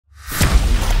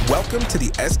Welcome to the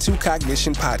S2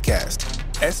 Cognition podcast.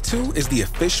 S2 is the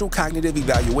official cognitive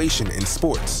evaluation in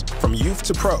sports, from youth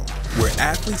to pro, where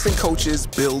athletes and coaches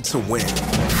build to win.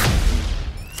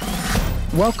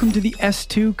 Welcome to the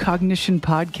S2 Cognition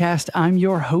podcast. I'm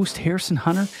your host, Harrison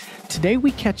Hunter. Today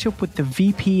we catch up with the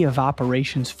VP of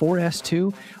Operations for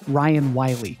S2, Ryan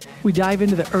Wylie. We dive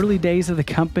into the early days of the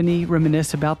company,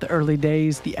 reminisce about the early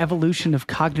days, the evolution of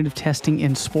cognitive testing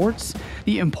in sports,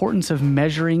 the importance of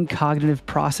measuring cognitive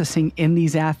processing in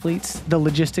these athletes, the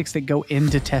logistics that go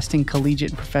into testing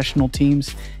collegiate and professional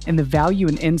teams, and the value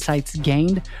and insights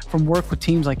gained from work with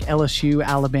teams like LSU,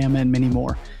 Alabama, and many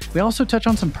more. We also touch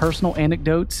on some personal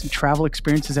anecdotes and travel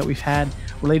experiences that we've had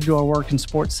related to our work in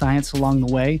sports science along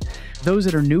the way. Those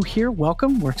that are new here,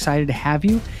 welcome. We're excited to have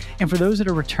you. And for those that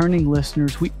are returning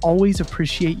listeners, we always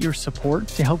appreciate your support.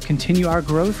 To help continue our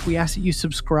growth, we ask that you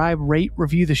subscribe, rate,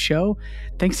 review the show.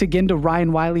 Thanks again to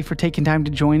Ryan Wylie for taking time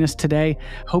to join us today.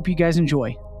 Hope you guys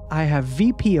enjoy. I have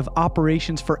VP of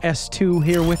Operations for S2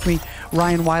 here with me,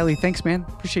 Ryan Wylie. Thanks, man.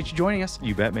 Appreciate you joining us.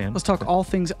 You bet, man. Let's talk all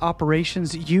things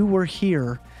operations. You were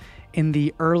here in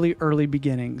the early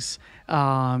beginnings.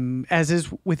 As is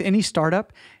with any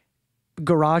startup,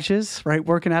 garages, right?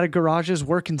 Working out of garages,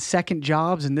 working second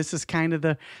jobs, and this is kind of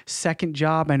the second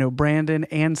job. I know Brandon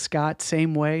and Scott,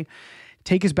 same way.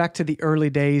 Take us back to the early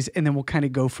days, and then we'll kind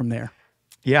of go from there.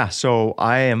 Yeah, so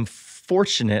I am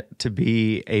fortunate to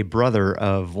be a brother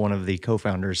of one of the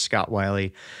co-founders, Scott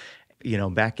Wylie. You know,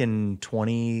 back in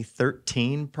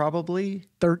 2013, probably?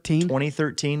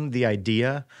 2013, the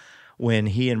idea when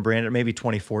he and Brandon, maybe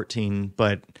 2014,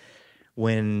 but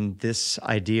when this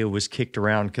idea was kicked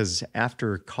around, because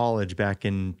after college back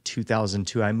in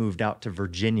 2002, I moved out to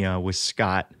Virginia with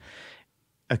Scott,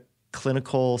 a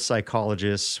clinical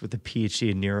psychologist with a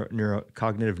PhD in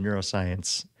cognitive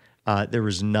neuroscience. There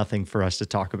was nothing for us to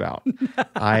talk about.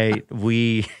 I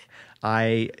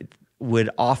would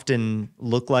often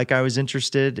look like I was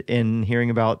interested in hearing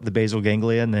about the basal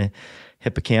ganglia and the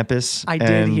hippocampus. I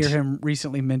did hear him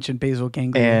recently mention basal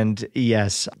ganglia. And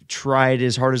yes, tried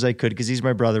as hard as I could because he's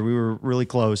my brother. We were really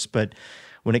close, but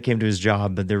when it came to his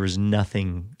job, there was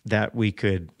nothing that we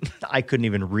could, I couldn't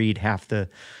even read half the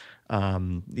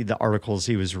articles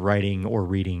he was writing or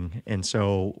reading. And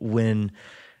so when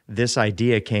this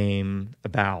idea came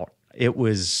about, it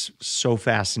was so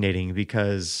fascinating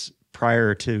because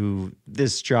prior to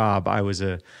this job, I was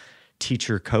a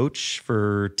teacher coach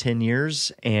for 10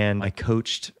 years, and I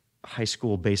coached high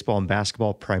school baseball and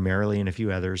basketball primarily and a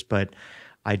few others, but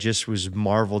I just was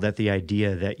marveled at the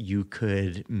idea that you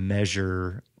could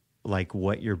measure like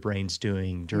what your brain's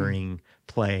doing during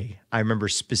play. I remember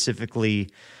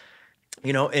specifically,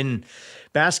 you know, in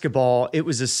basketball, it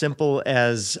was as simple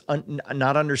as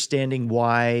not understanding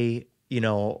why, you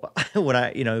know, when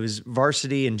it was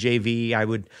varsity and JV,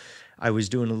 I was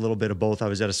doing a little bit of both. I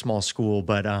was at a small school,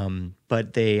 but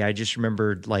I just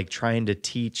remembered like trying to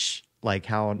teach like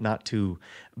how not to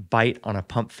bite on a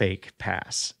pump fake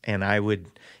pass. And I would,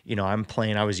 you know,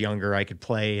 I was younger, I could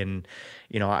play, and,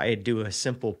 you know, I'd do a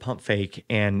simple pump fake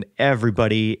and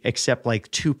everybody except like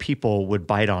two people would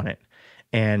bite on it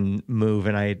and move.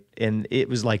 And it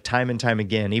was like time and time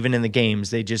again, even in the games,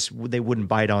 they wouldn't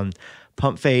bite on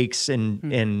pump fakes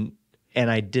and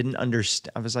I didn't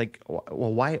understand. I was like,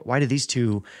 well, why can these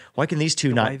two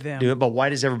not do it? But why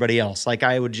does everybody else? Like,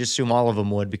 I would just assume all of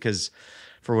them would, because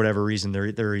for whatever reason,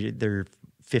 they're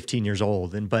 15 years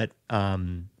old. But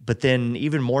then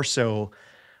even more so,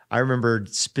 I remember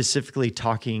specifically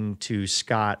talking to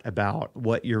Scott about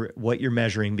what you're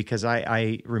measuring, because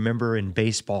I remember in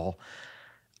baseball,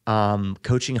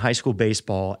 coaching high school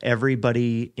baseball,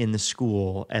 everybody in the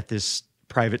school at this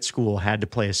private school had to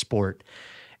play a sport.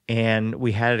 And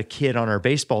we had a kid on our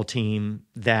baseball team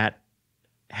that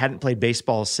hadn't played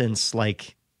baseball since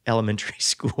like elementary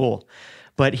school,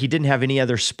 but he didn't have any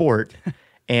other sport.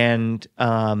 And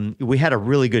we had a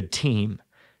really good team,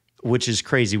 which is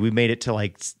crazy. We made it to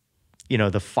like, you know,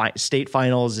 the state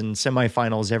finals and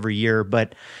semifinals every year.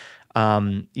 But,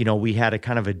 you know, we had a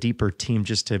kind of a deeper team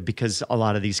because a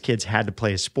lot of these kids had to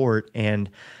play a sport. And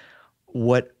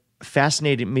what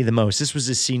fascinated me the most, this was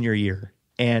his senior year,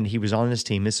 and he was on this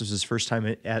team. This was his first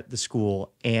time at the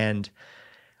school, and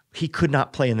he could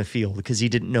not play in the field because he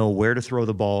didn't know where to throw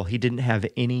the ball. He didn't have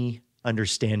any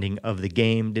understanding of the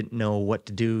game, didn't know what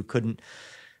to do,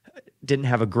 didn't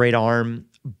have a great arm,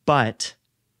 but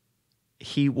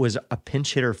he was a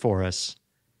pinch hitter for us.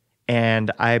 And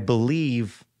I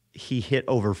believe he hit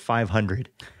over 500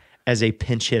 as a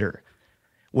pinch hitter.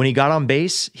 When he got on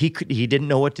base, he didn't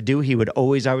know what to do.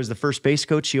 I was the first base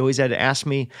coach. He always had to ask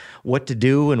me what to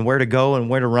do and where to go and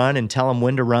where to run and tell him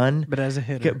when to run. But as a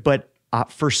hitter. But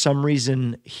For some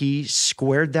reason, he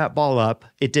squared that ball up.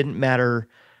 It didn't matter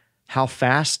how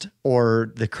fast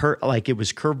or like it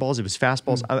was curveballs, it was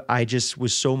fastballs. I just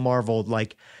was so marveled,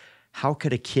 like, how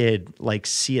could a kid like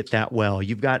see it that well?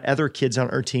 You've got other kids on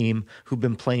our team who've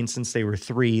been playing since they were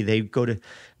 3. They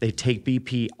take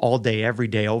BP all day, every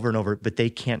day, over and over, but they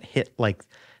can't hit like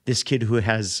this kid who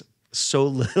has so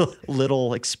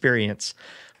little experience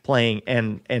playing.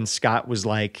 And Scott was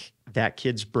like, that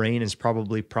kid's brain is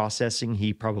probably processing.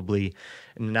 He probably,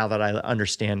 now that I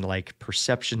understand like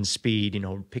perception speed,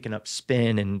 picking up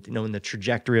spin and knowing the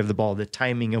trajectory of the ball, the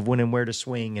timing of when and where to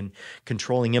swing and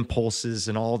controlling impulses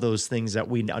and all those things that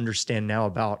we understand now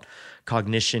about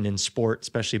cognition in sport,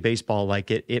 especially baseball, like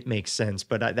it makes sense.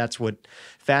 But that's what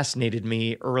fascinated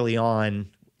me early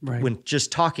on. Right. When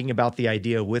just talking about the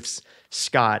idea with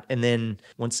Scott. And then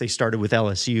once they started with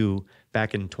LSU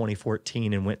back in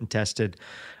 2014 and went and tested,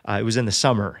 it was in the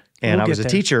summer, and I was a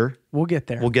teacher. We'll get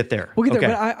there. We'll get there.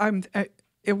 Okay.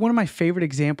 But one of my favorite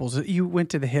examples, you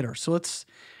went to the hitter. So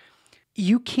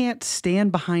you can't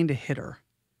stand behind a hitter,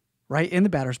 right, in the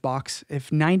batter's box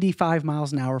if 95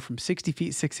 miles an hour from 60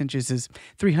 feet 6 inches is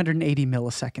 380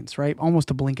 milliseconds, right? Almost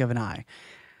a blink of an eye.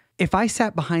 If I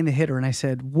sat behind the hitter and I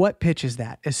said, what pitch is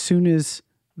that? As soon as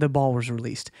the ball was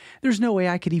released, there's no way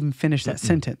I could even finish that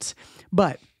sentence.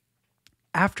 But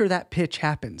after that pitch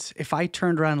happens, if I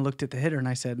turned around and looked at the hitter and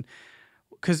I said,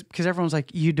 because everyone's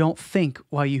like, you don't think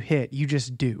while you hit, you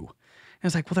just do. And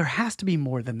it's like, well, there has to be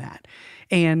more than that.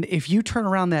 And if you turn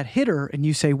around that hitter and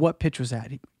you say, what pitch was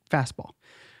that? Fastball.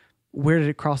 Where did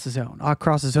it cross the zone?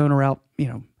 Cross the zone or out,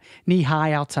 knee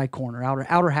high, outside corner,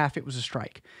 outer half, it was a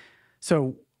strike.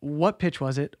 So what pitch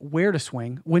was it? Where to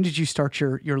swing? When did you start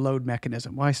your load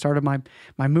mechanism? Well, I started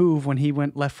my move when he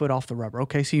went left foot off the rubber.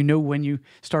 Okay, so you know when you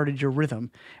started your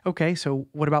rhythm. Okay, so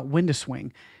what about when to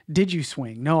swing? Did you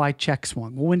swing? No, I check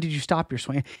swung. Well, when did you stop your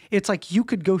swing? It's like you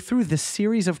could go through this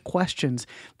series of questions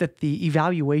that the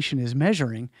evaluation is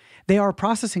measuring. They are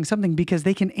processing something because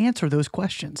they can answer those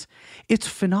questions. It's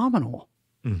phenomenal.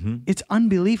 Mm-hmm. It's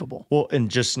unbelievable. Well, and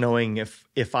just knowing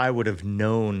if I would have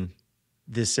known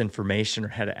this information or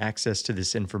had access to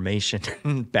this information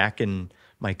back in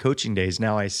my coaching days,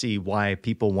 now I see why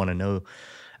people want to know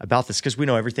about this, because we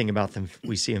know everything about them.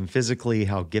 We see them physically,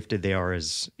 how gifted they are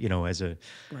as a,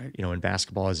 right, in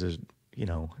basketball, as a,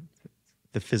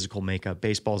 the physical makeup.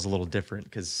 Baseball is a little different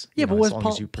because, but was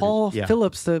Paul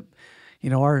Phillips,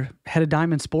 our head of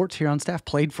Diamond Sports here on staff,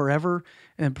 played forever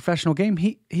in a professional game.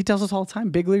 He tells us all the time,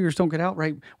 big leaguers don't get out,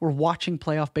 right? We're watching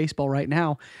playoff baseball right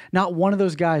now. Not one of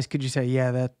those guys could you say,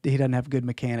 that he doesn't have good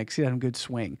mechanics, he doesn't have a good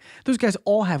swing. Those guys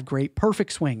all have great,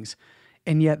 perfect swings,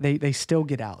 and yet they still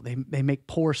get out. They make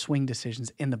poor swing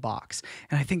decisions in the box.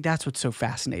 And I think that's what's so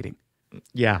fascinating.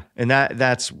 Yeah, and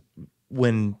that's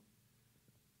when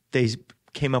they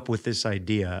came up with this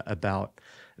idea about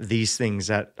these things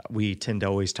that we tend to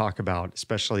always talk about.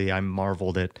 Especially, I'm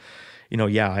marveled at,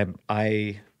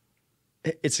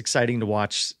 it's exciting to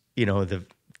watch,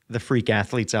 the freak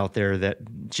athletes out there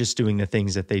that just doing the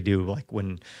things that they do, like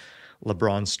when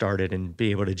LeBron started, and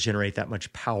be able to generate that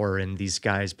much power in these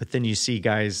guys. But then you see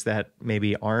guys that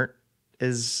maybe aren't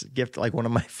as gifted. Like one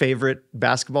of my favorite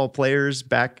basketball players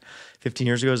back 15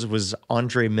 years ago was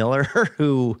Andre Miller,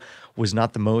 who was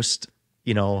not the most,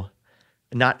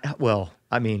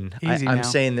 I'm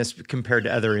saying this compared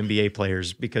to other NBA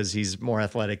players because he's more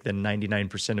athletic than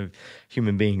 99% of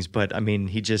human beings. But I mean,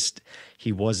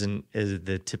 he wasn't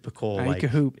the typical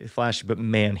flashy, but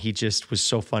man, he just was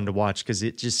so fun to watch because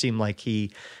it just seemed like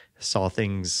he saw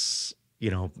things,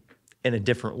 in a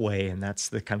different way. And that's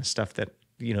the kind of stuff that,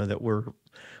 that we're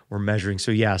measuring.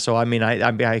 So yeah. So, I mean,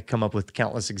 I come up with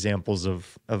countless examples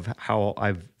of how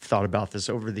I've thought about this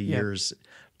over the years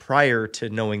prior to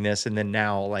knowing this. And then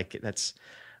now, like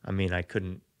I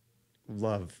couldn't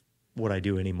love what I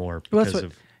do anymore because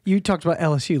of. You talked about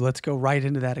LSU. Let's go right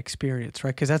into that experience,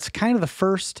 right? Because that's kind of the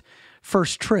first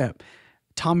trip.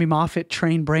 Tommy Moffitt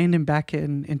trained Brandon back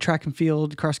in track and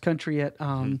field, cross country at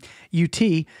UT.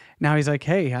 Now he's like,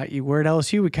 hey, we're at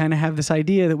LSU. We kind of have this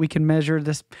idea that we can measure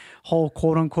this whole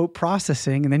quote unquote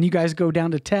processing. And then you guys go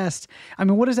down to test. I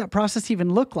mean, what does that process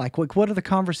even look like? Like, what are the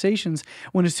conversations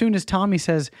when as soon as Tommy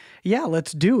says, yeah,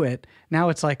 let's do it. Now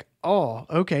it's like, oh,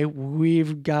 okay,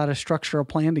 we've got to structure a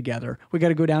plan together. We got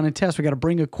to go down and test. We got to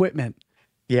bring equipment.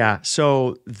 Yeah.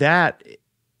 So that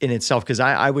in itself, because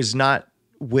I was not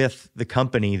with the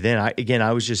company then.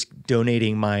 I was just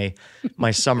donating my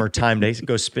summer time to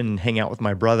go hang out with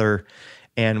my brother.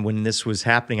 And when this was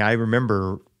happening, I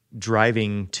remember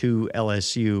driving to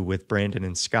LSU with Brandon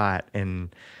and Scott,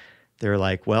 and they're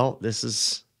like, well, this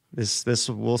is this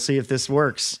we'll see if this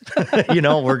works.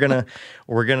 We're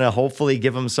gonna hopefully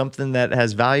give them something that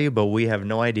has value, but we have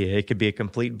no idea. It could be a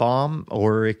complete bomb,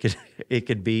 or it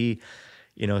could be,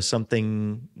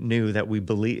 something new that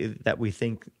we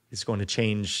think is going to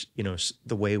change,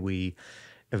 the way we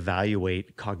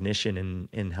evaluate cognition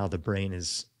and how the brain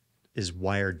is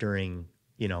wired during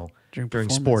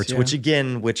sports,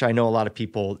 yeah. which I know a lot of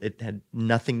people, it had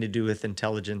nothing to do with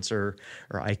intelligence or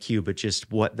IQ, but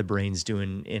just what the brain's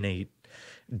doing in a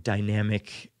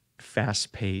dynamic,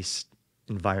 fast-paced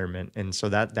environment. And so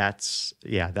that's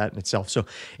that in itself. So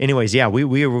anyways, we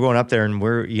were going up there, and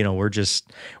we're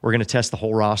going to test the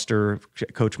whole roster.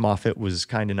 Coach Moffitt was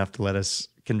kind enough to let us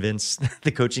convince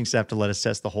the coaching staff to let us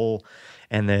test the whole,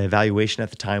 and the evaluation at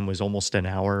the time was almost an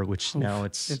hour, which now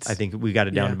it's I think we got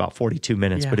it down to about 42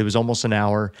 minutes, but it was almost an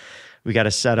hour. We got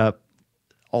to set up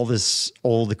all this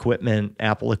old equipment,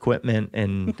 Apple equipment,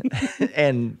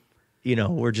 and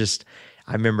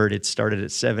I remembered it started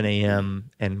at 7 a.m.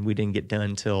 and we didn't get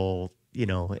done till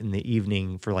in the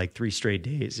evening for like 3 straight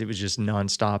days. It was just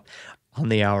nonstop on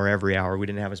the hour, every hour. We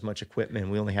didn't have as much equipment.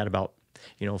 We only had about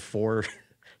 4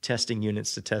 testing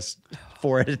units to test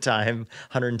 4 at a time,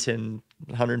 110,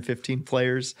 115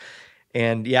 players.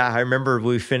 And I remember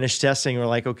we finished testing. We're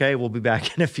like, okay, we'll be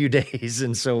back in a few days.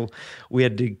 And so we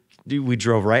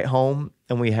drove right home,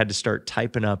 and we had to start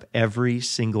typing up every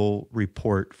single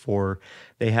report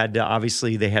they had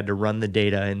to run the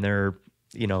data in their,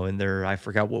 I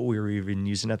forgot what we were even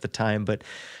using at the time, but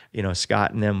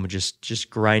Scott and them were just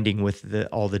grinding with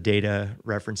all the data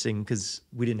referencing, because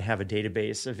we didn't have a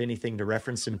database of anything to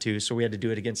reference them to. So we had to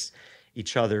do it against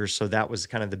each other. So that was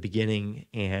kind of the beginning.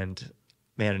 And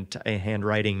man,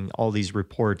 handwriting all these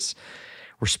reports.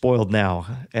 We're spoiled now,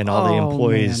 and all the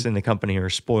employees in the company are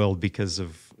spoiled because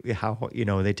of how,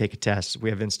 they take a test. We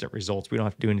have instant results. We don't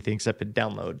have to do anything except hit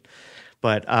download.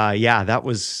 But that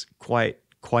was quite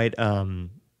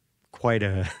an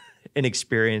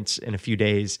experience in a few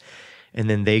days. And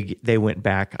then they went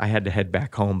back. I had to head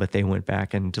back home, but they went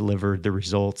back and delivered the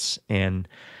results. And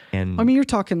I mean, you're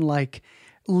talking like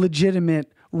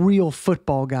legitimate, real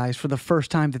football guys for the first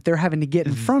time that they're having to get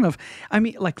in front of. I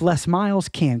mean, like Les Miles,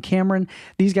 Cam Cameron,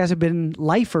 these guys have been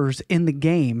lifers in the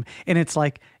game. And it's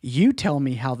like, you tell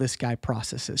me how this guy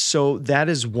processes. So that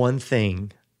is one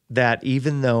thing that,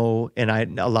 even though,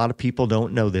 and a lot of people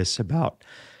don't know this about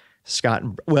Scott,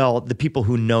 the people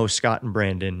who know Scott and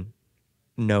Brandon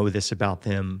know this about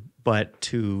them, but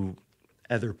to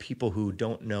other people who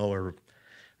don't know or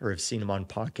have seen them on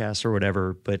podcasts or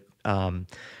whatever, but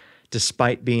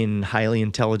despite being highly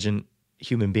intelligent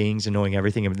human beings and knowing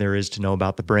everything there is to know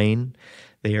about the brain,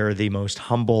 they are the most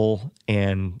humble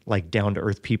and like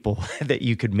down-to-earth people that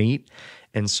you could meet.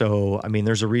 And so, I mean,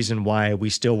 there's a reason why we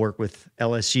still work with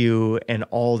LSU, and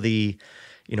all the,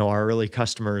 our early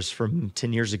customers from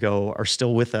 10 years ago are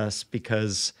still with us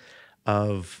because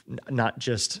of not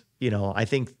just, I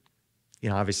think,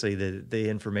 obviously the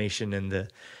information and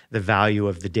the value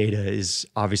of the data is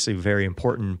obviously very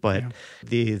important, but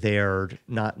they are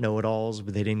not know-it-alls.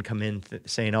 But they didn't come in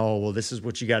saying, "Oh, well, this is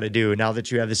what you got to do. Now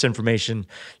that you have this information,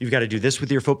 you've got to do this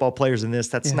with your football players and this."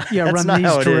 That's not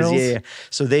how it is. Yeah.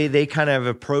 So they kind of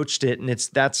approached it, and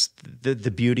that's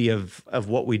the beauty of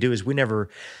what we do is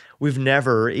we've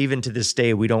never, even to this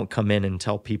day, we don't come in and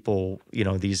tell people,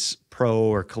 these pro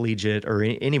or collegiate or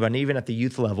anybody, even at the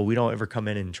youth level, we don't ever come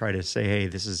in and try to say, hey,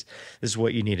 this is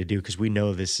what you need to do, because we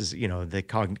know this is,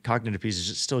 the cognitive piece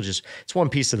is still it's one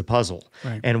piece of the puzzle.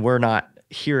 Right. And we're not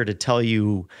here to tell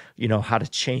you, how to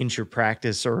change your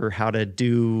practice or how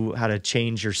to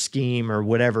change your scheme or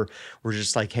whatever. We're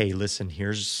just like, hey, listen,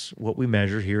 here's what we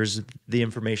measure. Here's the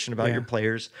information about your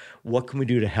players. What can we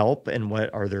do to help? And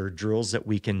what are there drills that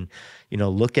we can,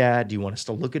 look at? Do you want us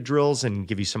to look at drills and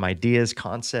give you some ideas,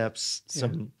 concepts,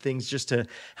 some things just to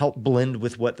help blend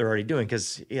with what they're already doing?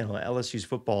 Because, LSU's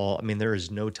football, I mean, there is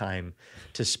no time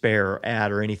to spare or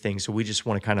add or anything. So we just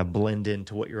want to kind of blend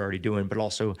into what you're already doing, but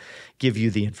also give you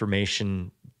the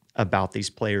information about these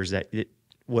players that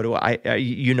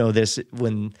this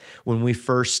when we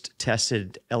first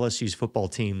tested LSU's football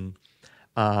team,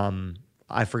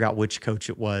 I forgot which coach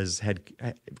it was.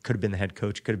 Could have been the head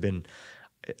coach, could have been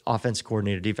offense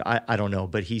coordinator. I don't know,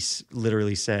 but he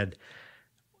literally said,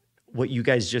 "What you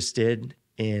guys just did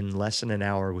in less than an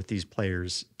hour with these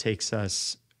players takes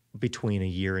us between a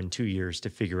year and 2 years to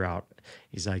figure out."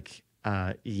 He's like,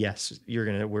 yes,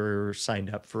 we're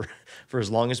signed up for as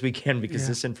long as we can, because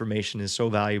this information is so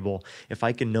valuable. If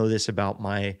I can know this about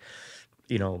my,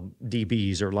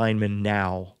 DBs or linemen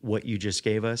now, what you just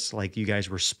gave us, like, you guys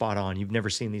were spot on. You've never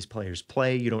seen these players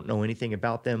play. You don't know anything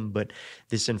about them, but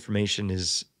this information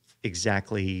is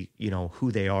exactly,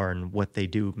 who they are and what they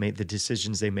do, make the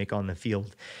decisions they make on the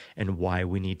field, and why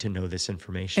we need to know this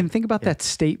information. And think about that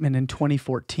statement in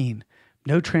 2014,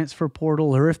 no transfer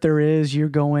portal, or if there is, you're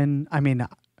going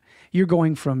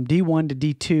from D1 to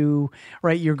D2,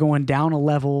 right? You're going down a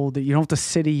level that you don't have to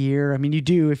sit a year. I mean, you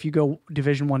do if you go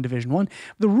Division I.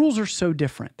 The rules are so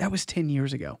different. That was 10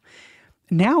 years ago.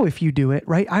 Now, if you do it,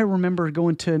 right? I remember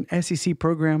going to an SEC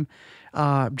program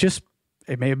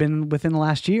it may have been within the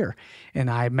last year. And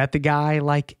I met the guy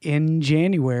like in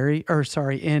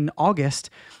August.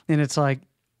 And it's like,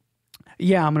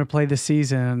 yeah, I'm going to play this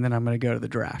season and then I'm going to go to the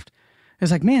draft.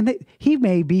 It's like, man, he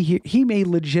may be here. He may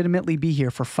legitimately be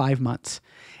here for 5 months,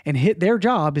 and their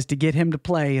job is to get him to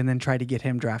play and then try to get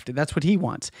him drafted. That's what he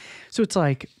wants. So it's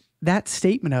like that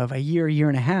statement of a year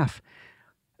and a half.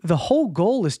 The whole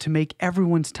goal is to make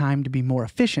everyone's time to be more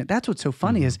efficient. That's what's so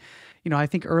funny is, I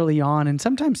think early on, and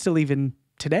sometimes still even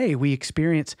today, we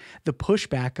experience the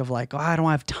pushback of like, oh, I don't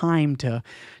have time to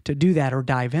do that or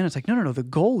dive in. It's like, no. The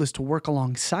goal is to work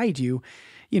alongside you,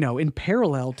 in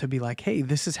parallel, to be like, hey,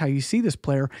 this is how you see this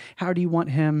player. How do you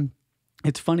want him?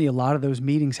 It's funny, a lot of those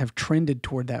meetings have trended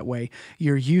toward that way.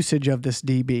 Your usage of this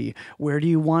DB, where do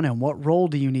you want him? What role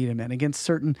do you need him in against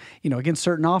certain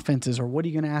offenses, or what are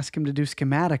you going to ask him to do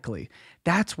schematically?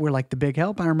 That's where like the big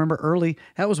help. I remember early,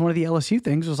 that was one of the LSU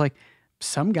things, was like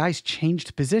some guys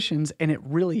changed positions and it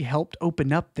really helped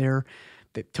open up to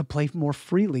play more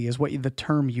freely is what the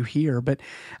term you hear. But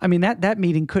I mean, that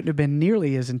meeting couldn't have been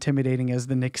nearly as intimidating as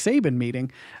the Nick Saban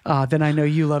meeting that I know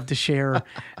you love to share.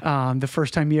 The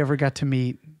first time you ever got to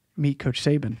meet Coach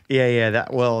Saban. Yeah.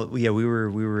 We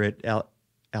were at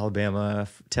Alabama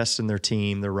testing their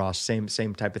team, their roster,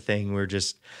 same type of thing. We were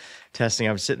just testing.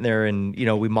 I was sitting there and,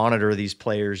 we monitor these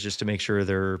players just to make sure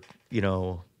they're,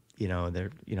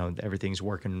 everything's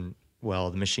working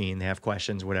well, the machine, they have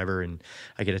questions, whatever, and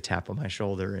I get a tap on my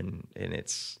shoulder, and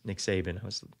it's Nick Saban. I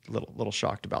was a little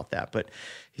shocked about that, but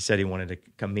he said he wanted to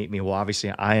come meet me. Well, obviously,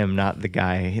 I am not the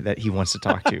guy that he wants to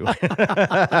talk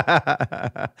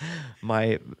to.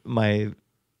 My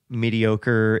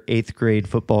mediocre 8th grade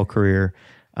football career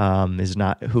is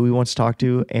not who he wants to talk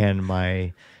to, and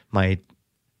my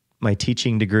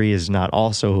teaching degree is not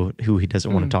also who he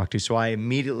doesn't want to talk to. So I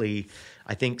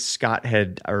think Scott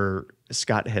had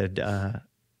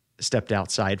stepped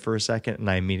outside for a second, and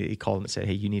I immediately called him and said,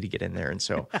 hey, you need to get in there. And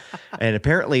so, and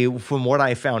apparently from what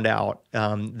I found out,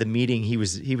 the meeting, he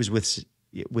was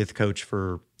with Coach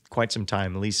for quite some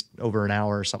time, at least over an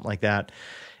hour or something like that.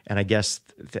 And I guess,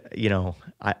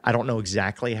 I don't know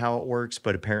exactly how it works,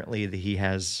 but apparently he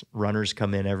has runners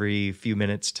come in every few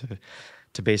minutes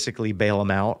to basically bail him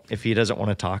out if he doesn't want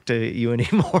to talk to you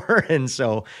anymore. And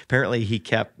so apparently he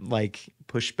kept like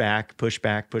push back.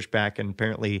 And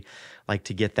apparently like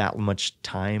to get that much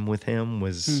time with him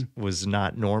was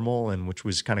not normal, and which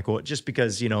was kind of cool just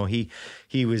because, he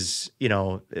was,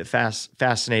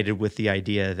 fascinated with the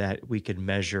idea that we could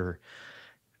measure,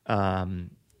 obviously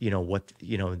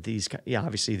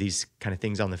these kind of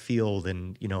things on the field,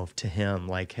 and, to him,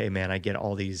 like, hey man, I get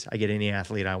any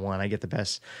athlete I want, I get the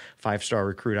best 5-star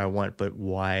recruit I want, but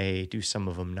why do some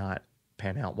of them not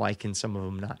pan out? Why can some of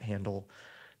them not handle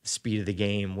the speed of the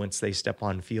game once they step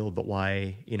on field? But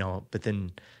why, but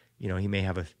then, he may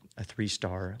have a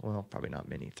 3-star, well, probably not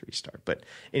many 3-star, but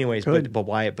anyways, but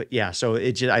why? But yeah, so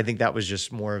I think that was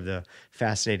just more of the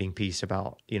fascinating piece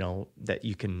about, that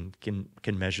you can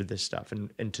measure this stuff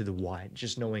and to the why,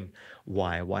 just knowing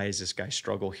why does this guy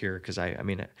struggle here? Because I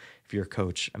mean, if you're a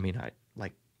coach, I mean, I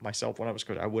like myself when I was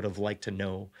coach, I would have liked to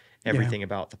know everything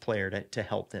about the player to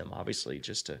help them, obviously,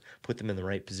 just to put them in the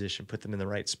right position, put them in the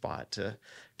right spot to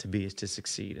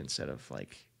succeed, instead of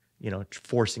like,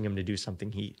 forcing him to do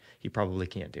something he probably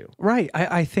can't do. Right.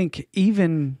 I think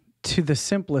even to the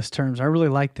simplest terms, I really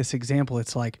like this example.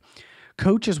 It's like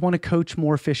coaches want to coach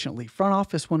more efficiently. Front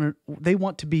office they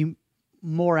want to be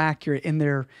more accurate in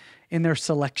their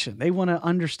selection. They want to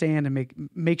understand and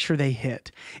make sure they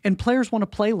hit. And players want to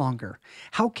play longer.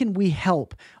 How can we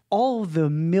help all the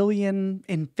million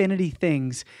infinity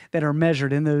things that are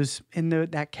measured in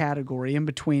that category in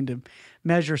between to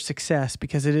measure success,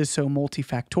 because it is so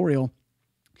multifactorial?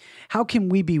 How can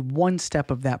we be one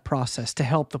step of that process to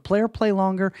help the player play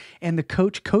longer and the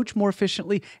coach more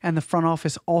efficiently, and the front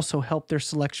office also help their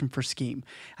selection for scheme?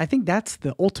 I think that's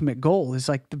the ultimate goal, is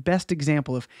like the best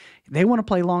example of they want to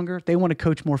play longer, they want to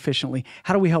coach more efficiently.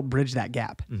 How do we help bridge that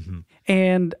gap? Mm-hmm.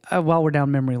 And while we're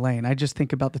down memory lane, I just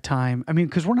think about the time, I mean,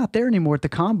 because we're not there anymore at the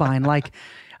combine. Like,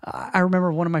 I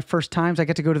remember one of my first times I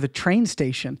got to go to the train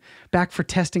station back for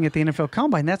testing at the NFL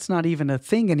Combine. That's not even a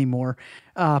thing anymore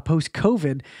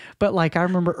post-COVID. But like I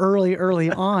remember early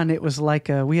on, it was like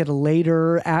we had a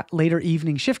later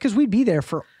evening shift because we'd be there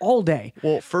for all day.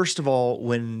 Well, first of all,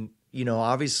 when,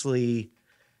 obviously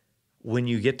when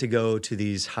you get to go to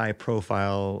these high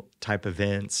profile type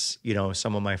events,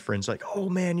 some of my friends are like, oh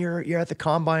man, you're at the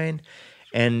Combine.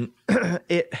 And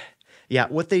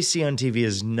what they see on TV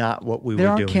is not what we were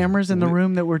doing. There aren't cameras in the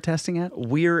room that we're testing at?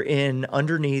 We're in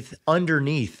underneath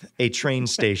a train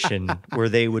station where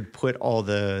they would put all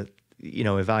the,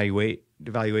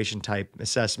 evaluation type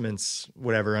assessments,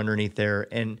 whatever, underneath there.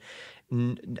 And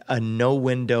a no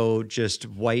window, just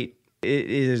white. It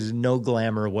is no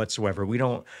glamour whatsoever. We're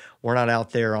not out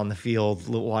there on the field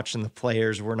watching the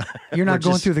players. You're not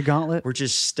going through the gauntlet? We're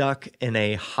just stuck in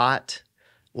a hot,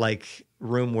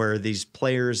 room where these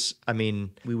players,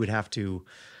 we would have to,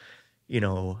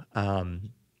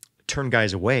 turn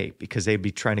guys away because they'd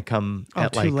be trying to come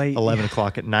at late. 11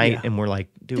 o'clock at night. Yeah. And we're like,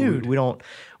 dude, we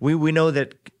know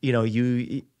that,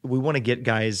 we want to get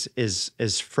guys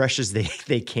as fresh as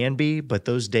they can be. But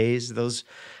those days, those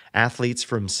athletes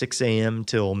from 6 a.m.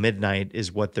 till midnight is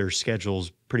what their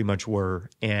schedules pretty much were.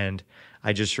 And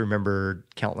I just remember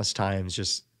countless times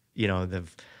just, we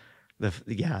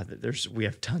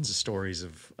have tons of stories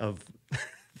of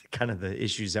kind of the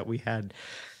issues that we had.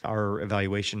 Our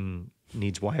evaluation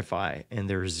needs Wi-Fi, and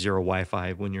there's zero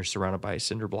Wi-Fi when you're surrounded by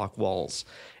cinder block walls,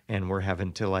 and we're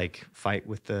having to fight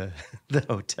with the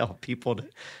hotel people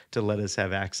to let us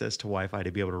have access to Wi-Fi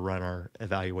to be able to run our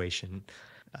evaluation.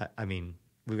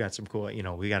 We've got some cool,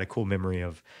 we got a cool memory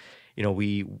of,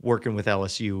 we working with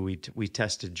LSU, we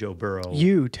tested Joe Burrow.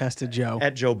 You tested Joe.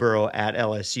 At Joe Burrow at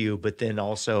LSU, but then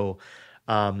also,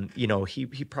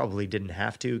 he probably didn't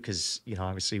have to because,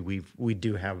 obviously we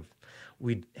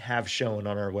have shown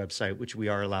on our website, which we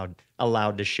are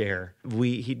allowed to share.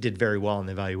 He did very well in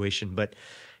the evaluation, but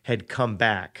had come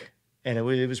back, and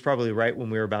it was probably right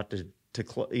when we were about to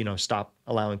stop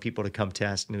allowing people to come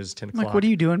test, and it was 10 o'clock. Like, what are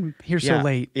you doing here so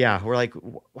late? Yeah, we're like,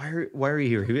 why are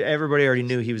you here? Everybody already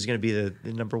knew he was going to be the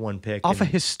number one pick. Off a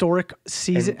historic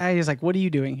season. He's like, what are you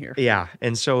doing here? Yeah,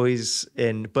 and so you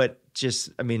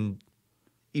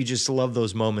just love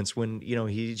those moments when,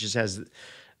 he just has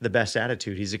the best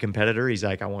attitude. He's a competitor. He's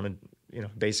like, I want to,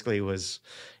 basically was,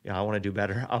 I want to do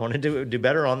better. I want to do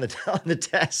better on the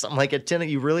test. I'm like, at 10,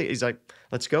 you really? He's like,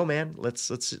 let's go, man. Let's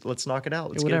knock it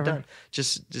out. Let's get it done.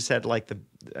 Just had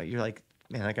you're like,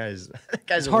 man, that guy's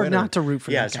it's a hard winner. not to root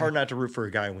for. Yeah, that it's guy. hard not to root for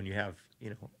a guy when you have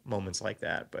moments like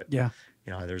that. But yeah,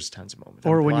 there's tons of moments.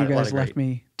 Or when you guys left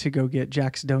me to go get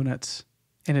Jack's Donuts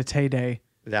in its heyday.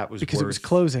 That was because it was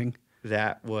closing.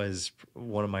 That was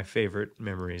one of my favorite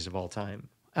memories of all time.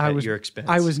 At your expense.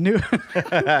 I was new.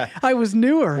 I was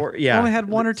newer. I only had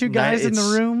one or two guys in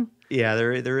the room. Yeah,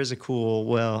 there is a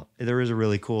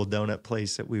really cool donut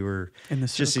place that we were in the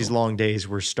just these long days.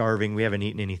 We're starving. We haven't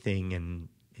eaten anything,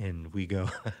 and we go.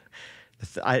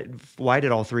 Why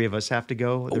did all three of us have to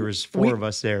go? There was four of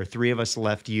us there. Three of us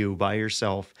left you by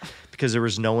yourself because there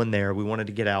was no one there. We wanted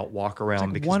to get out, walk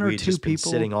around because we had just been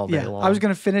sitting all day long. I was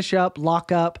going to finish up,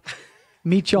 lock up,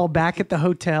 meet y'all back at the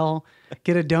hotel,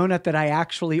 get a donut that I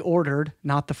actually ordered,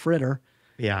 not the fritter.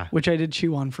 Yeah. Which I did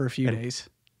chew on for a few days.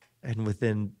 And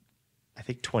within, I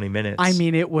think, 20 minutes.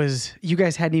 it was, you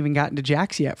guys hadn't even gotten to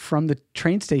Jack's yet from the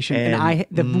train station. And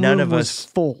the room was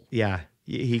full. Yeah.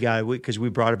 He got, because we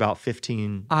brought about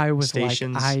 15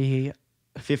 stations.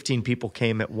 15 people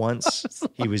came at once.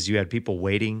 You had people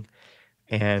waiting.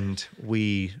 And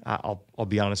I'll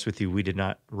be honest with you, we did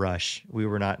not rush. We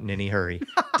were not in any hurry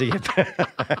to get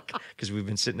back because we've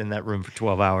been sitting in that room for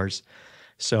 12 hours.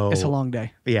 So it's a long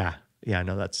day. Yeah. Yeah.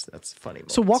 No, that's funny.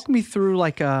 Moments. So walk me through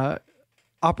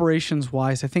operations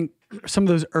wise, I think some of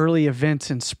those early events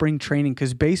in spring training,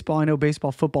 because baseball, I know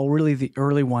baseball, football, really the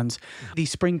early ones, the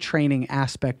spring training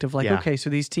aspect of okay, so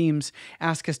these teams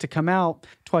ask us to come out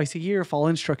twice a year, fall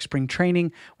instruct spring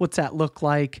training. What's that look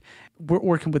like? We're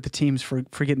working with the teams for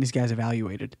getting these guys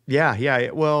evaluated.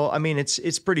 Yeah. Well,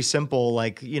 it's pretty simple.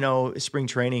 Spring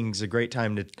training is a great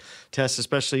time to test,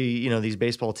 especially, these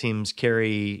baseball teams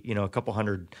carry, a couple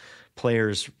hundred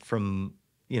players from,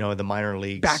 the minor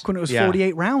leagues. Back when it was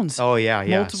 48 rounds. Oh, yeah.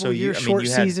 Multiple years, short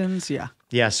seasons. Yeah.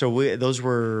 Yeah. So those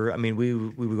were, we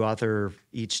would go out there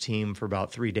each team for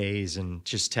about 3 days and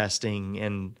just testing.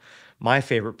 And my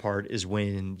favorite part is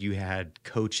when you had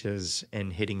coaches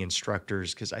and hitting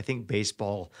instructors, because I think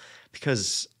baseball,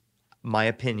 because my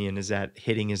opinion is that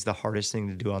hitting is the hardest thing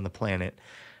to do on the planet,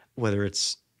 whether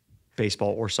it's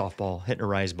baseball or softball, hitting a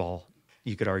rise ball.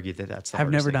 you could argue that that's the I've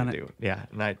hardest never thing done to it. do. Yeah,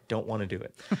 and I don't want to do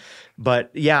it.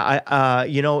 But yeah,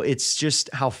 it's just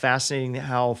how fascinating,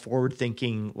 how forward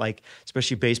thinking, like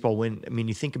especially baseball.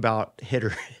 You think about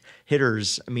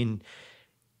hitters. I mean,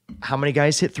 how many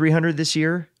guys hit 300 this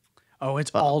year? Oh,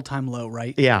 it's all-time low,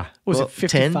 right? Yeah. Was Well, it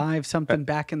 55 something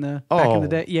back in the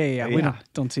day? Yeah. We yeah.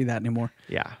 don't see that anymore.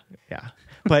 Yeah.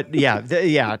 But yeah,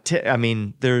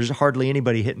 there's hardly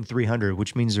anybody hitting 300,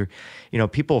 which means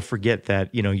people forget that,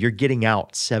 you're getting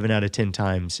out 7 out of 10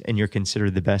 times and you're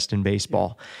considered the best in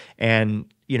baseball. Yeah.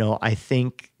 And, I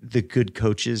think the good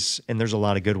coaches, and there's a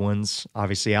lot of good ones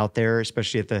obviously out there,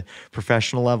 especially at the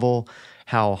professional level,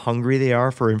 how hungry they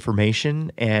are for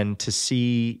information and to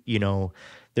see,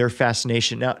 their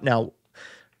fascination.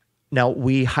 Now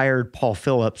we hired Paul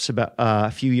Phillips about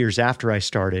a few years after I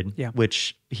started,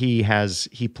 which he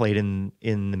played in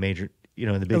the major,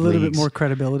 the big leagues. A little bit more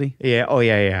credibility. Yeah. Oh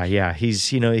yeah.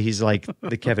 He's like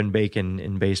the Kevin Bacon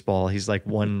in baseball. He's like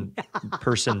one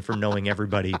person from knowing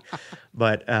everybody,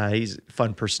 but he's a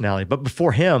fun personality. But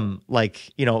before him,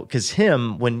 because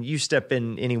when you step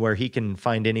in anywhere, he can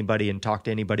find anybody and talk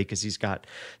to anybody because he's got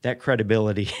that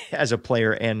credibility as a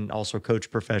player and also coach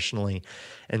professionally.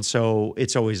 And so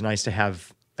it's always nice to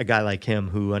have a guy like him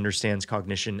who understands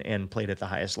cognition and played at the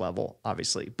highest level,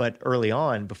 obviously. But early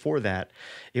on, before that,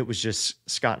 it was just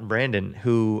Scott and Brandon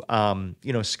who,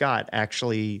 Scott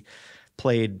actually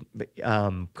played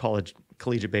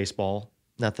collegiate baseball,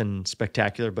 nothing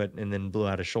spectacular, and then blew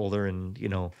out a shoulder. And,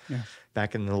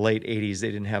 back in the late 80s,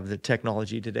 they didn't have the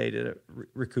technology today to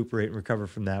recuperate and recover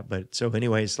from that. But so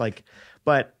anyways,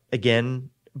 but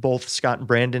again, both Scott and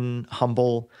Brandon,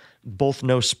 humble, both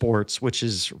know sports, which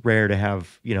is rare to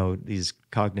have, these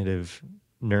cognitive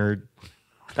nerd,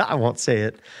 I won't say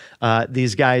it.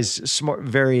 These guys, smart,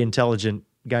 very intelligent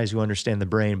guys who understand the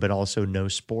brain, but also know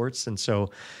sports. And so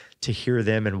to hear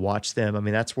them and watch them,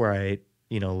 that's where I,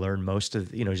 learned most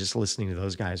of, just listening to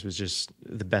those guys was just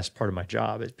the best part of my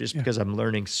job. It's just because I'm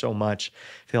learning so much.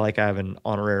 I feel like I have an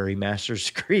honorary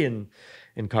master's degree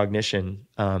in cognition.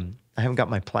 I haven't got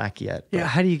my plaque yet. Yeah.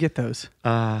 How do you get those?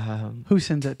 Who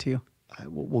sends that to you?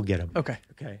 We'll get them. Okay.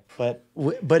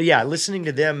 But yeah, listening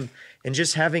to them and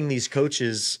just having these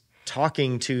coaches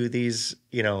talking to these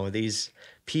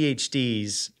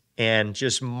PhDs and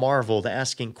just marveled,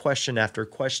 asking question after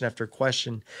question after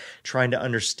question, trying to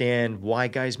understand why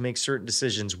guys make certain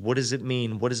decisions. What does it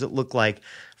mean? What does it look like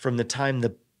from the time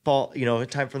the ball,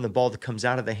 from the ball that comes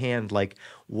out of the hand, like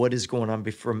what is going on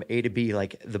from A to B,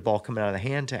 like the ball coming out of the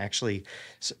hand to actually,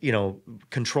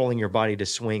 controlling your body to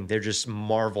swing. They're just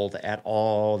marveled at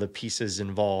all the pieces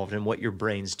involved and what your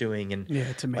brain's doing. And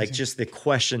it's amazing. Just the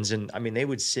questions. And they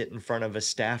would sit in front of a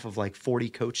staff of 40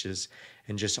 coaches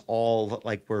and just all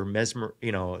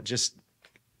were just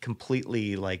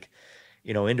completely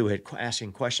into it,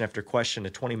 asking question after question. A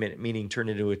 20-minute meeting turned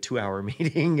into a 2-hour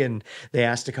meeting, and they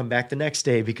asked to come back the next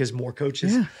day because more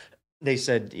coaches, they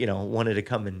said, wanted to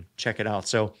come and check it out.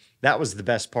 So that was the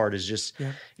best part, is just,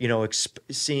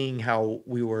 seeing how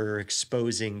we were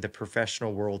exposing the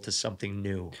professional world to something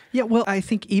new. Yeah, well, I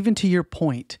think even to your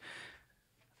point,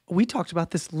 we talked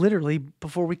about this literally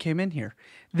before we came in here.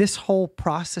 This whole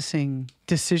processing,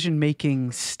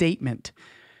 decision-making statement,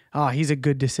 he's a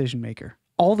good decision maker.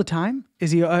 All the time?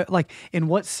 Is he in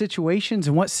what situations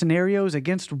and what scenarios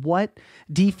against what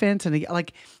defense? And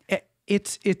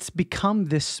it's become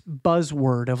this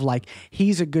buzzword of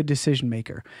he's a good decision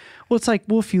maker. Well, it's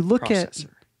if you look at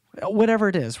whatever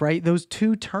it is, right? Those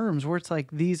two terms where it's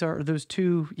those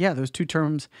two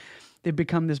terms, they've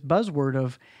become this buzzword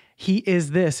of he is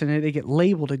this, and they get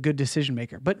labeled a good decision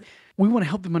maker. But we want to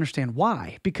help them understand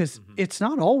why, because it's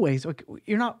not always,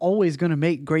 you're not always going to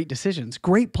make great decisions.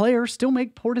 Great players still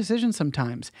make poor decisions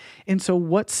sometimes. And so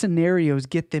what scenarios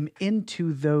get them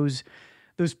into those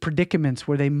predicaments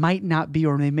where they might not be,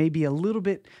 or they may be a little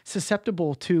bit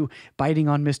susceptible to biting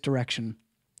on misdirection?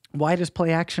 Why does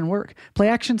play action work? Play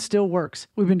action still works.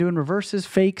 We've been doing reverses,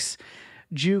 fakes,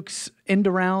 jukes, end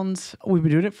arounds. We've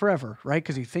been doing it forever, right?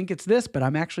 Because you think it's this, but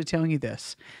I'm actually telling you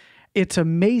this. It's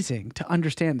amazing to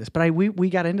understand this. But we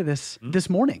got into this this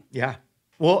morning. Yeah.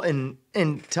 Well, and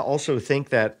to also think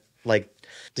that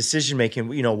decision making,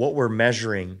 what we're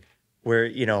measuring,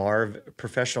 where our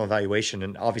professional evaluation,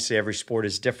 and obviously every sport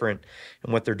is different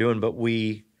in what they're doing, but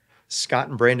Scott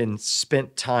and Brandon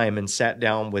spent time and sat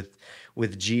down with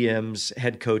GMs,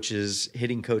 head coaches,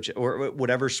 hitting coach, or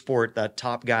whatever sport, the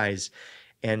top guys,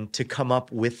 and to come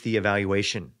up with the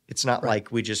evaluation. It's not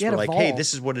we just were hey,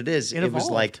 this is what it is. It was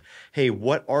hey,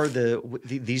 what are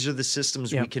these are the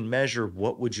systems we can measure.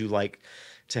 What would you like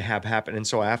to have happen. And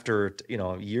so after,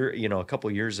 a couple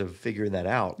of years of figuring that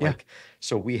out, like,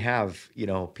 so we have,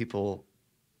 people,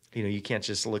 you can't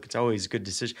just look, it's always a good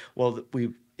decision. Well,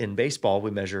 in baseball,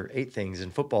 we measure 8 things. In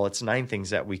football, it's 9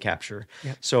 things that we capture.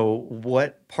 Yep. So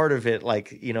what part of it,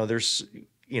 like, there's,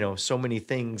 so many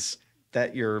things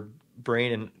that your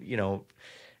brain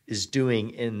is doing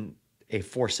in a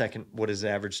 4-second, what is the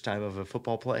average time of a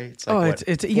football play? It's like,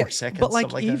 it's 4 seconds. But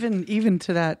like even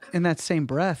to that, in that same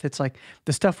breath, it's like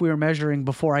the stuff we were measuring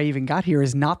before I even got here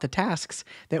is not the tasks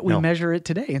that we measure it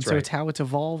today. And so it's how it's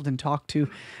evolved and talked to.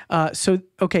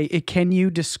 Can you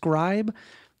describe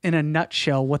in a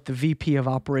nutshell what the VP of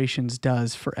operations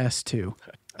does for S2?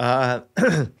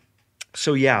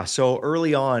 So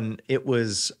early on it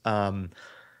was,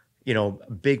 a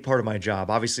big part of my job,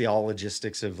 obviously all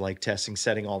logistics of like testing,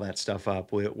 setting all that stuff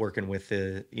up, working with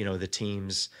the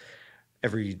teams,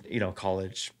 every,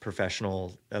 college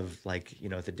professional of like,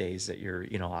 the days that you're,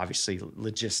 obviously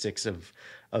logistics of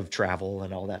travel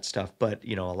and all that stuff. But,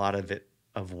 a lot of it,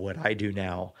 of what I do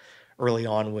now early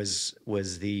on was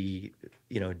the,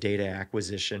 data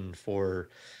acquisition for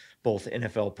both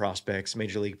NFL prospects,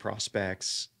 major league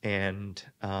prospects, and,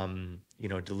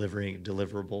 delivering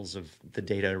deliverables of the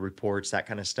data reports, that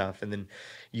kind of stuff. And then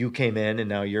you came in and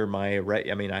now you're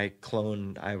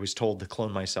I was told to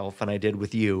clone myself, and I did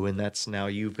with you. And that's now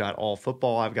you've got all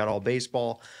football, I've got all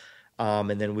baseball.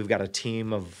 And then we've got a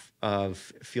team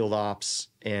of field ops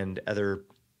and other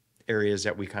areas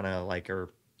that we kind of like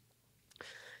are,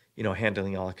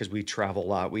 handling all, because we travel a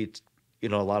lot. A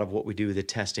lot of what we do, the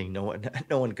testing, no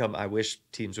one come. I wish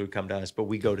teams would come to us, but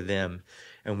we go to them,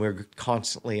 and we're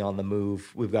constantly on the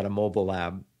move. We've got a mobile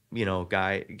lab,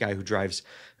 guy who drives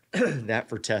that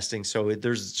for testing. So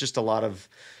there's just a lot of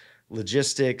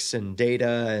logistics and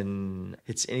data, and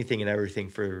it's anything and everything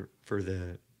for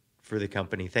the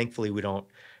company. Thankfully, we don't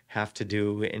have to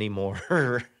do any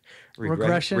more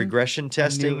regression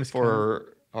testing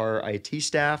for our IT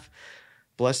staff.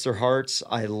 Bless their hearts.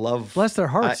 Bless their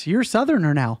hearts. You're a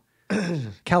Southerner now.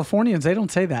 Californians, they don't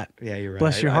say that. Yeah, you're right.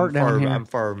 Bless your heart down here. I'm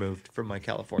far removed from my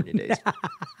California days.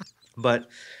 But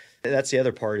that's the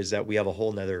other part, is that we have a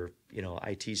whole nother,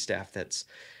 IT staff that's,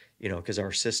 because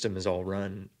our system is all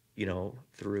run,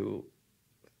 through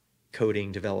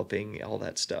coding, developing, all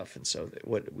that stuff. And so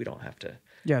we don't have to.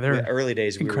 Yeah, they're early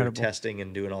days incredible. We were testing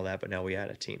and doing all that, but now we had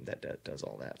a team that does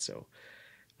all that. So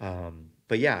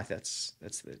but yeah, that's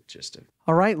the gist of it.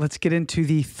 All right, let's get into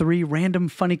the 3 random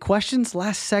funny questions.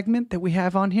 Last segment that we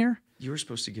have on here. You were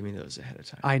supposed to give me those ahead of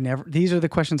time. These are the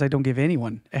questions I don't give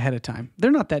anyone ahead of time.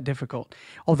 They're not that difficult,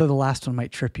 although the last one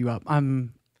might trip you up.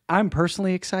 I'm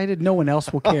personally excited. No one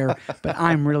else will care, but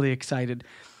I'm really excited.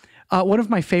 One of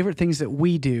my favorite things that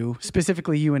we do,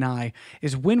 specifically you and I,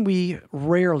 is when we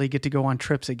rarely get to go on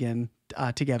trips again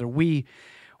together, we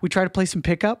try to play some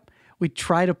pickup. We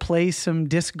try to play some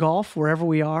disc golf wherever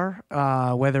we are,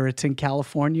 whether it's in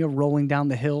California, rolling down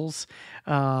the hills,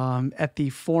 at the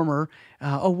former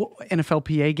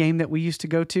NFLPA game that we used to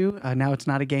go to. Now it's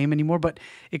not a game anymore, but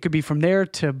it could be from there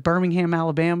to Birmingham,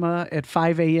 Alabama at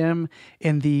 5 a.m.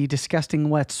 in the disgusting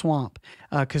wet swamp,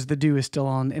 because the dew is still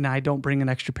on and I don't bring an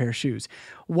extra pair of shoes.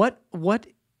 What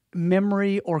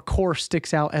memory or course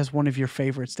sticks out as one of your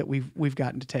favorites that we've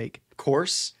gotten to take?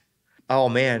 Course? Oh,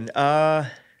 man.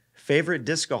 Favorite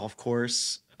disc golf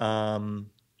course,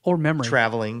 or memory,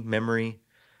 traveling memory,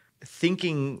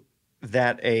 thinking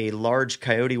that a large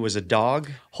coyote was a dog.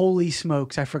 Holy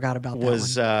smokes. I forgot about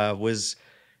that. Was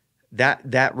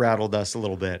that rattled us a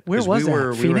little bit. Where was that? We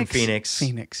were in Phoenix.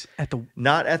 Phoenix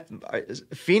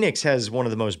Phoenix has one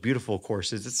of the most beautiful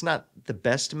courses. It's not the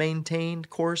best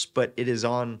maintained course, but it is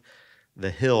on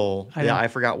the hill. I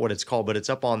forgot what it's called, but it's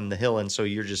up on the hill, and so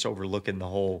you're just overlooking the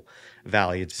whole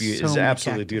valley. It's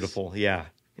absolutely beautiful.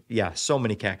 Yeah, so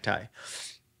many cacti.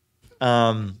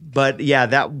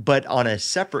 But on a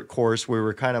separate course, we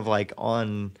were kind of like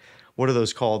on, what are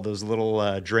those called? Those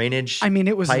little drainage. I mean,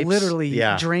 it was pipes? literally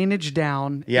drainage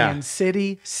down and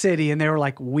city, and they were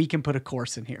like, we can put a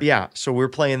course in here. Yeah, so we're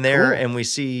playing there, and we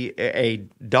see a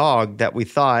dog that we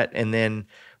thought, and then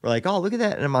we're like, oh, look at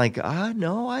that, and I'm like,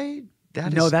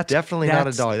 that's definitely not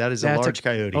a dog. That is a large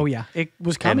coyote. Oh yeah, it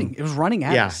was coming. It was running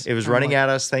at us. Yeah, it was running at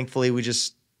us. Thankfully,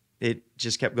 it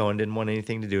just kept going. Didn't want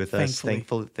anything to do with us.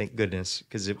 Thank goodness,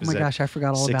 because it was. Oh my gosh, I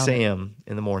forgot all about it. 6 a.m.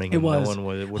 in the morning. It was. No one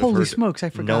would have heard. Holy smokes,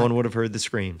 I forgot. No one would have heard the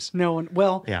screams. No one.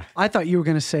 Well, yeah. I thought you were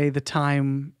going to say the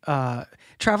time.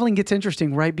 Traveling gets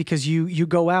interesting, right? Because you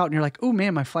go out and you're like, oh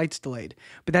man, my flight's delayed.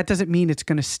 But that doesn't mean it's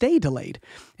going to stay delayed.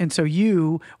 And so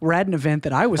you were at an event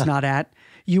that I was not at.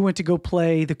 you went to go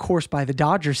play the course by the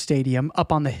Dodger Stadium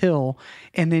up on the hill,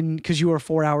 and then because you were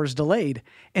 4 hours delayed,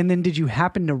 and then did you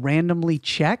happen to randomly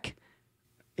check?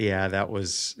 Yeah, that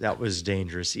was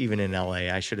dangerous. Even in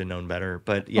LA, I should have known better.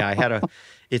 But yeah,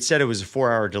 it said it was a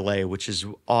 4-hour delay, which is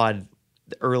odd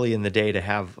early in the day to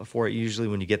have a 4. Usually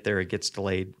when you get there, it gets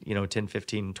delayed, 10,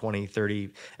 15, 20, 30,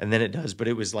 and then it does. But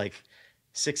it was like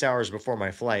 6 hours before my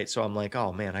flight. So I'm like,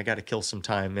 oh man, I got to kill some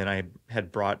time. And I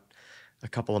had brought a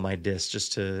couple of my discs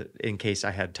just in case I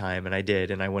had time. And I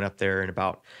did. And I went up there, and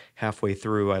about halfway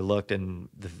through I looked, and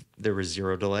there was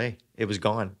 0 delay. It was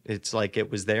gone. It's like it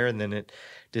was there and then it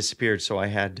disappeared. So I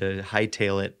had to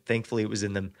hightail it. Thankfully it was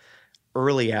in the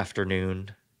early afternoon.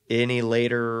 Any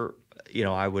later,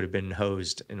 I would have been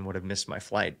hosed and would have missed my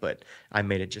flight, but I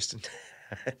made it just in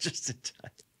time.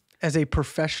 As a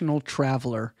professional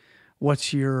traveler,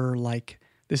 what's your,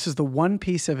 this is the one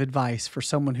piece of advice for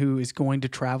someone who is going to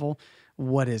travel.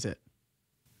 What is it?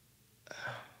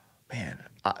 Man,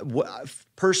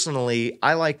 personally,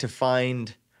 I like to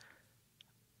find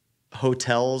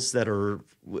hotels that are,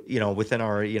 within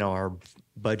our, our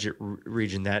budget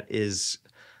region that is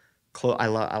close. I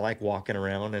like walking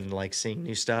around and like seeing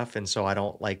new stuff. And so I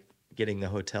don't like getting the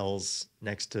hotels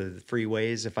next to the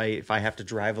freeways. If I have to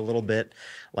drive a little bit,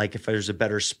 like if there's a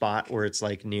better spot where it's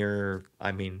like near,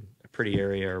 a pretty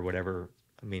area or whatever,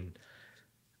 I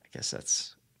guess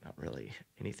that's not really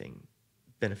anything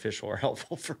beneficial or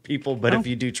helpful for people. But if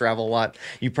you do travel a lot,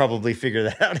 you probably figure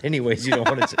that out anyways. You don't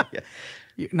want to. Yeah.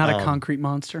 You're not a concrete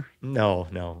monster?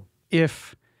 No.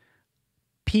 If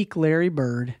peak Larry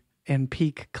Bird and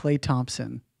peak Klay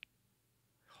Thompson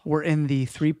were in the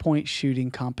 3-point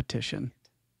shooting competition,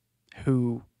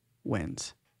 who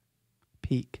wins?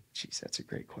 Peak. Jeez, that's a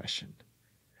great question.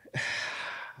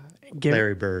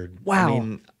 Larry Bird.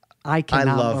 Wow. I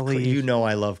cannot believe.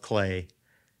 I love Klay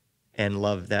and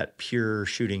love that pure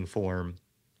shooting form.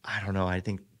 I don't know. I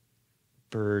think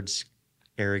Bird's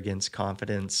arrogance,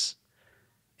 confidence,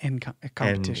 and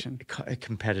competition, and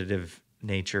competitive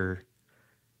nature.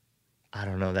 I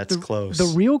don't know. That's close.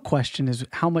 The real question is,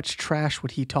 how much trash would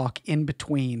he talk in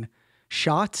between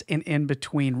shots and in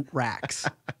between racks?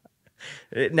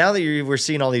 Now that we're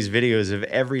seeing all these videos of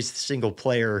every single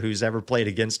player who's ever played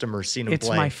against him or seen him play. It's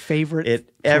my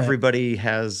favorite. Everybody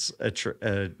has a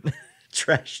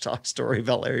trash talk story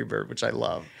about Larry Bird, which I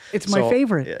love. It's my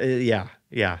favorite.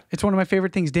 Yeah. It's one of my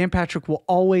favorite things. Dan Patrick will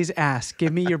always ask,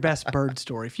 give me your best Bird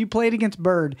story. If you played against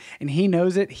Bird and he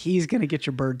knows it, he's going to get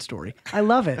your Bird story. I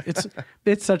love it.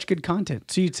 It's such good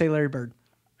content. So you'd say Larry Bird.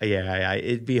 Yeah.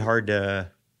 It'd be hard to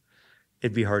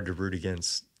root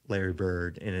against Larry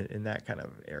Bird in that kind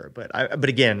of era. But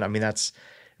again, that's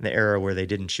in the era where they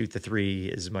didn't shoot the 3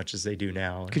 as much as they do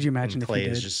now. Could you imagine if he did?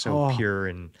 Klay is just so pure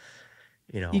and,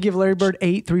 You give Larry Bird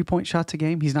 8 3-point shots a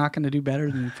game, he's not going to do better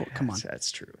than 4. Come on.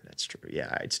 That's true.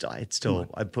 Yeah, I'd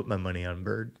put my money on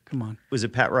Bird. Come on. Was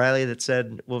it Pat Riley that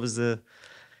said, he's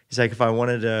like, if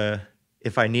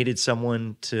I needed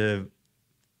someone to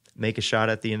make a shot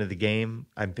at the end of the game,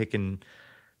 I'm picking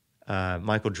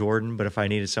Michael Jordan, but if I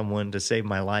needed someone to save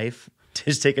my life, to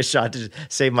just take a shot to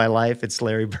save my life, it's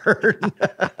Larry Bird.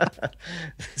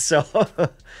 So,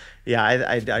 yeah,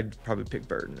 I'd probably pick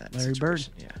Bird in that Larry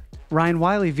situation. Bird. Yeah. Ryan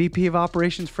Wylie, VP of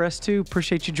Operations for S2.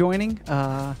 Appreciate you joining.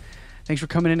 Thanks for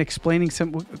coming in, explaining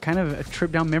some kind of a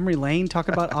trip down memory lane,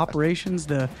 talking about operations,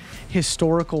 the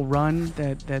historical run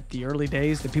that the early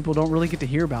days that people don't really get to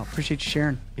hear about. Appreciate you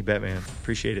sharing. You bet, man.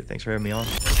 Appreciate it. Thanks for having me on.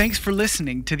 Thanks for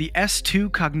listening to the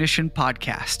S2 Cognition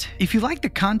podcast. If you like the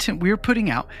content we're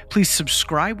putting out, please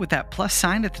subscribe with that plus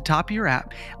sign at the top of your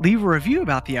app, leave a review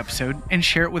about the episode, and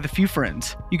share it with a few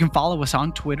friends. You can follow us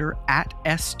on Twitter at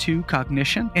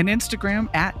S2Cognition and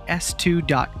Instagram at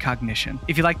S2.Cognition.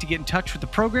 If you'd like to get in touch with the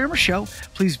program or show,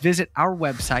 please visit our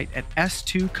website at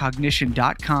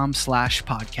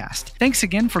s2cognition.com/podcast. Thanks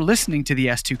again for listening to the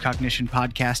S2 Cognition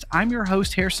podcast. I'm your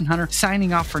host, Harrison Hunter,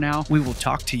 signing off for now. We will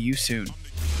talk to you soon.